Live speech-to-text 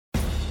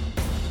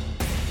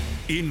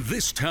In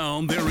this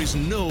town, there is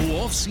no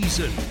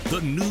off-season. The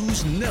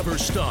news never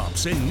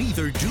stops, and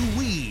neither do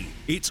we.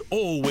 It's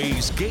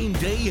always game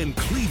day in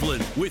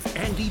Cleveland with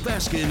Andy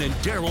Baskin and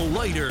Daryl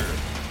Ryder.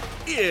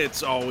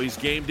 It's always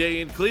game day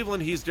in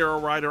Cleveland. He's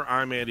Daryl Ryder.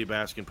 I'm Andy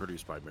Baskin,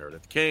 produced by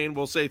Meredith Kane.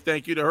 We'll say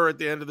thank you to her at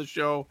the end of the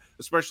show,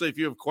 especially if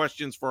you have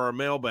questions for our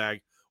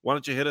mailbag. Why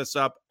don't you hit us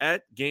up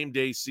at Game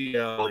Day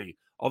CLE?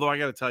 Although I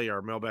got to tell you,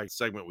 our mailbag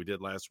segment we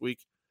did last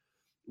week,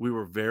 we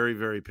were very,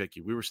 very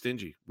picky. We were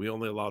stingy. We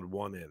only allowed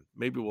one in.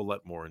 Maybe we'll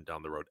let more in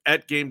down the road.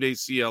 At Game Day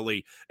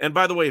CLE. And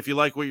by the way, if you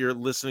like what you're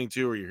listening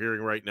to or you're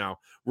hearing right now,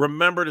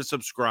 remember to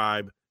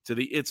subscribe to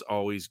the It's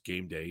Always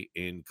Game Day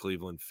in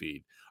Cleveland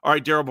feed. All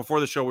right, Daryl,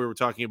 before the show, we were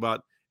talking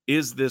about,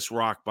 is this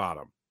rock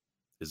bottom?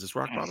 Is this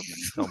rock bottom?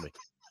 Tell me.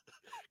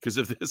 Because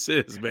if this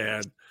is,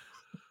 man,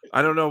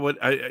 I don't know what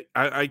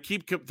I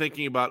keep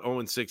thinking about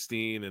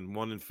 0-16 and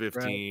 1-15,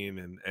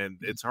 right. and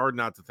it's hard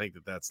not to think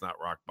that that's not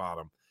rock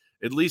bottom.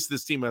 At least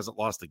this team hasn't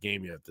lost a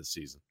game yet this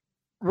season.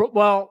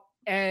 Well,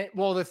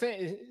 the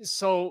thing,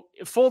 so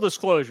full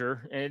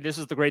disclosure, and this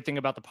is the great thing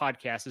about the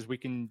podcast is we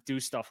can do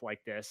stuff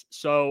like this.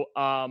 So,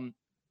 I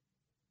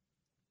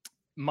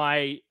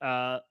made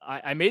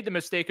the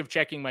mistake of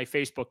checking my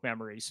Facebook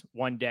memories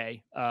one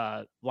day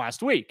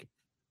last week,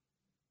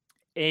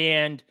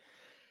 and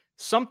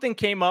something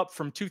came up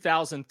from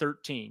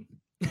 2013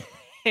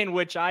 in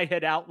which I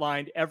had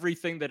outlined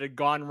everything that had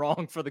gone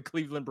wrong for the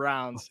Cleveland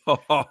Browns in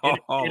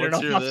an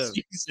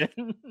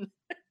offseason.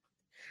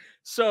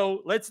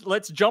 So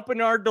let's jump in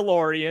our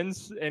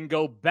DeLoreans and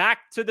go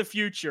back to the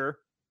future.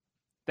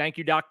 Thank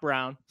you, Doc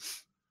Brown.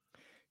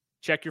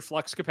 Check your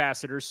flux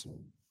capacitors.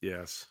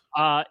 Yes.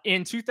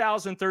 In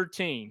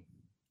 2013,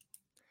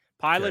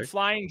 Pilot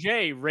Flying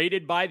J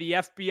raided by the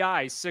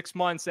FBI 6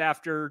 months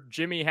after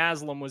Jimmy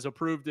Haslam was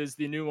approved as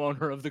the new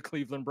owner of the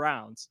Cleveland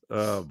Browns.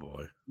 Oh,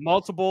 boy.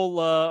 Multiple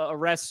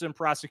arrests and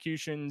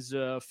prosecutions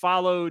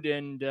followed,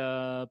 and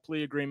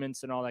plea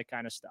agreements and all that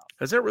kind of stuff.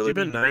 Has that really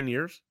been 9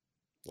 years?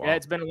 Wow. Yeah,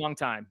 it's been a long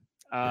time.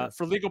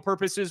 For legal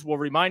purposes, we'll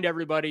remind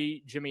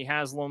everybody, Jimmy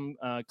Haslam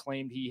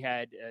claimed he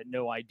had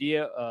no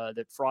idea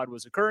that fraud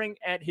was occurring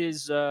at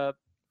his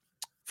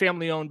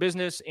family-owned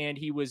business, and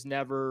he was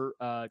never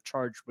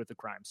charged with a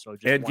crime. So,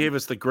 gave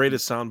us the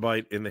greatest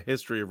soundbite in the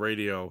history of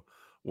radio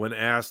when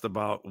asked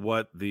about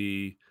what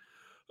the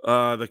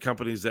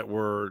companies that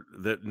were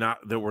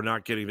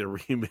not getting their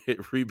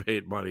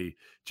rebate money.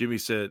 Jimmy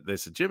said, "They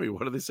said, Jimmy,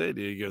 what do they say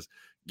to you?" He goes,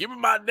 "Give me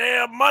my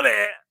damn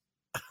money."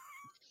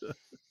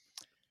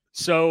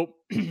 So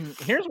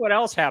here's what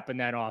else happened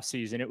that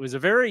offseason. It was a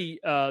very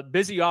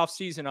busy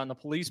offseason on the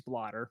police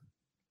blotter.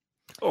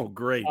 Oh,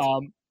 great.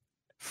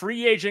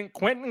 Free agent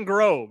Quentin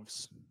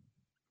Groves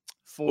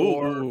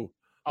for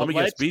let me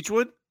guess,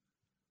 Beechwood?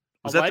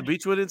 Was that the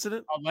Beechwood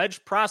incident?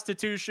 Alleged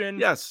prostitution.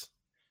 Yes.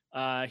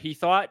 He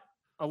thought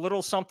a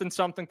little something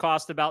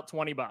cost about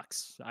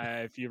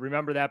 $20. If you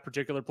remember that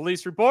particular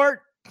police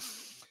report,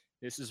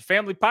 this is a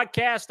family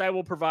podcast. I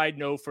will provide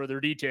no further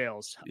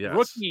details. Yes.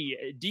 Rookie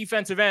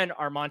defensive end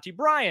Armonte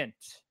Bryant.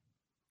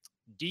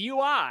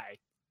 DUI.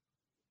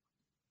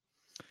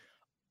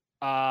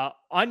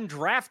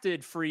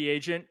 Undrafted free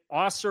agent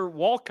Oscar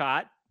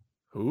Walcott.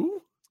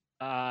 Who?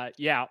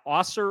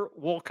 Oscar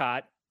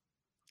Walcott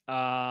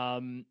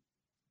had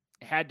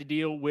to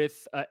deal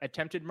with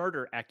attempted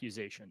murder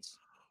accusations.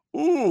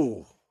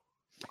 Ooh,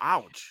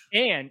 ouch!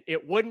 And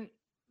it wouldn't,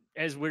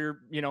 as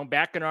we're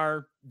back in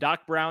our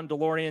Doc Brown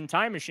DeLorean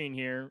time machine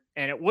here,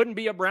 and it wouldn't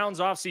be a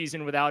Browns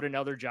offseason without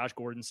another Josh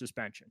Gordon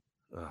suspension.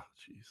 Oh,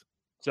 jeez.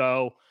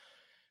 So,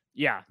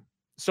 yeah.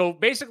 So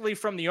basically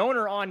from the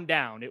owner on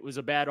down, it was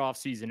a bad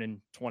offseason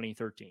in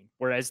 2013.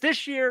 Whereas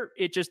this year,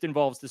 it just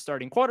involves the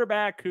starting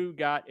quarterback who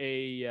got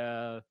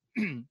a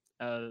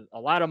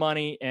lot of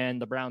money,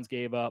 and the Browns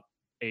gave up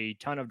a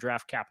ton of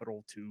draft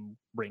capital to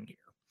bring here.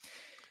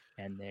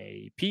 And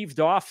they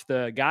peeved off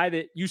the guy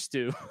that used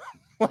to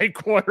play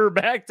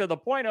quarterback to the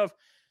point of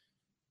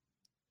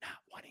not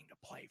wanting to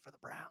play for the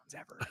Browns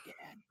ever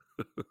again.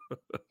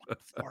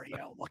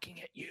 Florio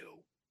looking at you.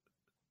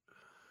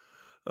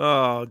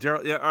 Oh,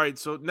 Daryl. Yeah. All right.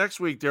 So next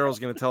week, Daryl's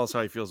going to tell us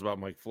how he feels about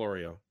Mike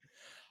Florio.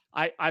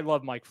 I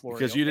love Mike Florio.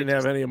 Because you didn't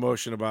have any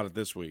emotion about it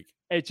this week.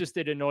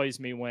 It annoys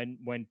me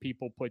when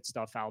people put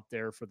stuff out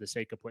there for the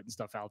sake of putting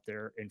stuff out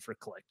there and for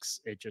clicks.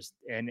 It just,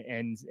 and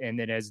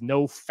it has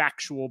no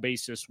factual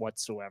basis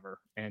whatsoever.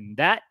 And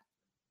that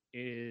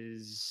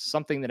is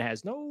something that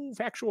has no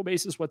factual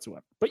basis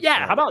whatsoever. But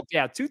yeah, how about,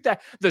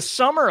 the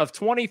summer of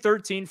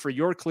 2013 for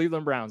your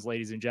Cleveland Browns,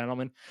 ladies and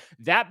gentlemen.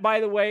 That,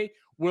 by the way,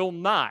 will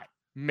not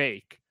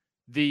make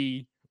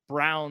the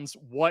Browns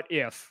what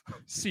if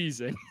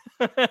season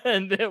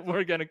and that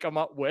we're going to come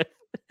up with.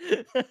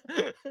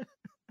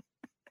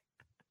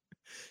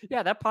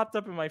 Yeah, that popped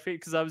up in my face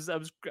because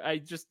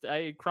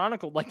I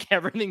chronicled like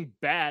everything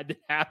bad that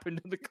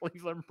happened to the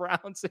Cleveland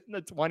Browns in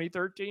the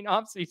 2013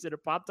 offseason.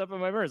 It popped up in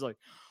my memory. It's like,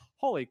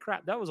 holy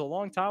crap, that was a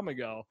long time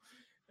ago.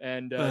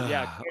 And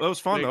that was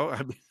fun though.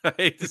 I mean, I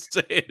hate to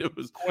say it.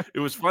 It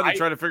was fun to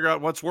try to figure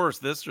out what's worse,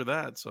 this or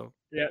that. So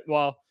yeah,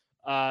 well,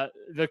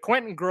 The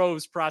Quentin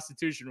Groves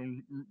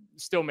prostitution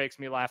still makes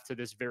me laugh to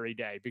this very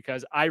day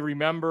because I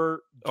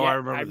remember. I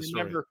remember the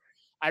story.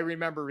 I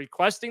remember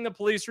requesting the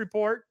police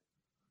report.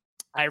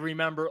 I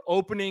remember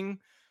opening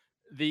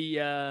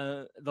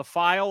the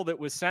file that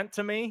was sent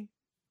to me,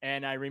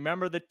 and I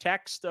remember the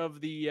text of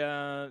the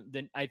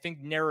I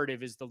think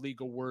narrative is the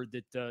legal word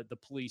that the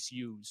police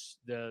use.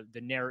 The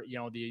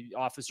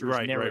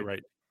officer's narrative.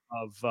 Right.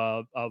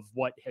 Of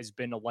what has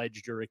been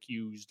alleged or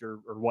accused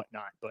or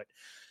whatnot. But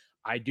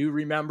I do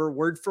remember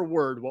word for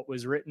word what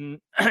was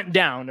written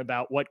down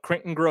about what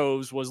Quentin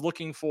Groves was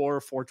looking for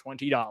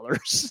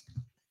 $20.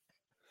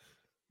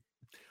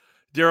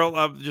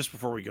 Daryl, just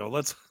before we go,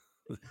 let's.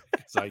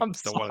 I'm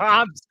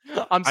sorry.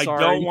 I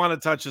don't want to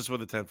touch this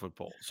with a 10-foot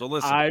pole. So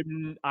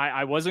listen,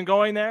 I wasn't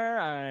going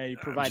there. I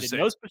provided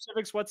no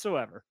specifics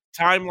whatsoever.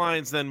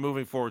 Timelines then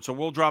moving forward. So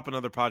we'll drop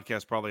another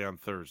podcast probably on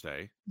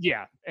Thursday.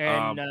 Yeah,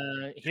 and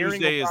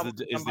hearing Tuesday is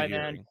the hearing.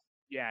 Then.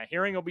 Yeah,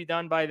 hearing will be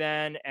done by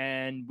then,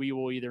 and we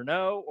will either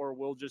know or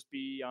we'll just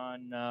be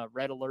on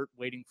red alert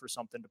waiting for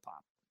something to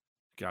pop.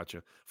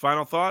 Gotcha.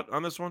 Final thought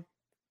on this one?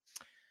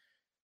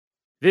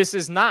 This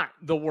is not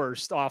the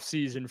worst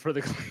offseason for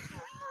the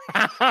Cleveland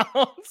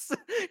Browns.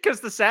 Because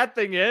the sad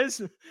thing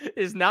is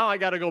now I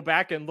got to go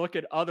back and look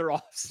at other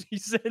off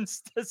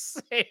seasons to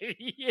say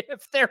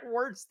if they're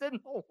worse than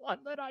the one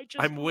that I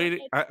just. I'm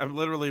waiting. I'm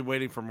literally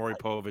waiting for Maury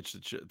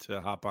Povich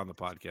to hop on the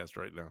podcast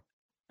right now.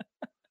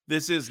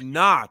 This is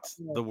not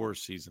the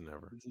worst season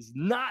ever. This is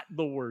not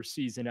the worst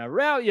season ever.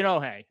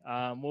 Well, hey,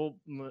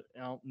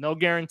 no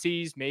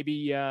guarantees.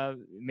 Maybe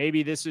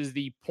this is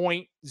the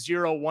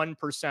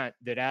 0.01%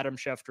 that Adam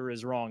Schefter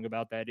is wrong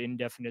about that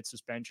indefinite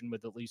suspension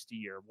with at least a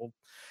year.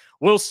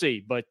 We'll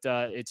see, but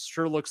it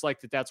sure looks like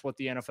that's what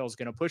the NFL is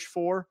going to push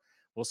for.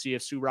 We'll see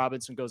if Sue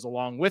Robinson goes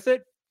along with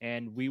it,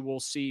 and we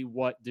will see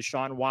what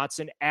Deshaun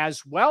Watson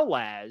as well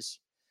as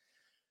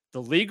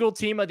the legal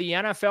team of the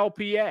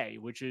NFLPA,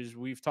 which is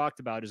we've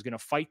talked about, is going to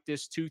fight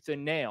this tooth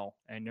and nail,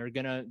 and they're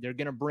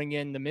gonna bring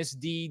in the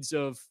misdeeds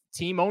of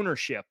team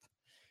ownership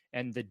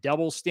and the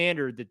double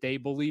standard that they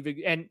believe.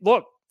 And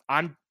look,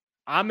 I'm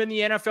in the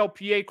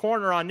NFLPA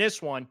corner on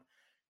this one.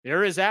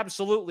 There is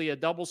absolutely a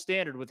double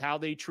standard with how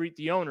they treat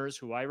the owners,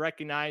 who I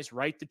recognize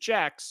write the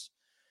checks,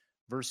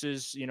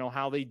 versus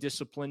how they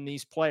discipline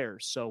these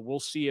players. So we'll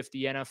see if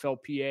the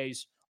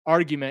NFLPA's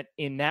argument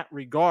in that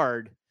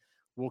regard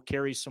will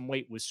carry some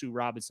weight with Sue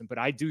Robinson. But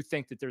I do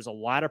think that there's a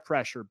lot of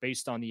pressure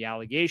based on the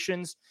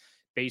allegations,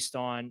 based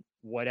on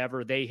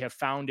whatever they have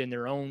found in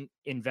their own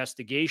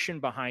investigation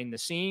behind the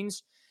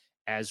scenes,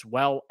 as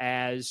well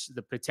as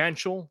the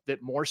potential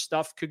that more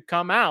stuff could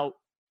come out.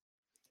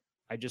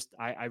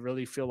 I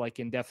really feel like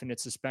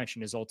indefinite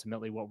suspension is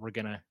ultimately what we're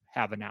going to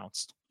have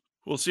announced.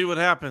 We'll see what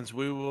happens.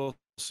 We will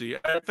see.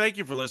 Thank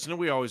you for listening.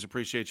 We always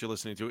appreciate you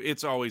listening to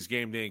It's Always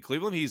Game Day in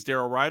Cleveland. He's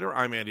Daryl Ryder.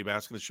 I'm Andy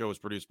Baskin. The show is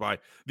produced by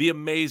the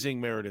amazing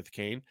Meredith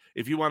Kane.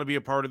 If you want to be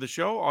a part of the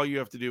show, all you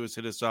have to do is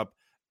hit us up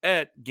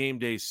at Game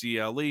Day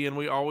CLE. And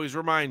we always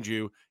remind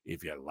you,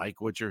 if you like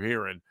what you're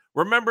hearing,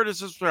 remember to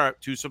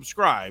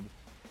subscribe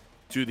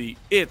to the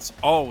It's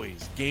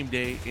Always Game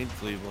Day in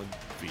Cleveland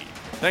feed.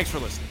 Thanks for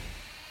listening.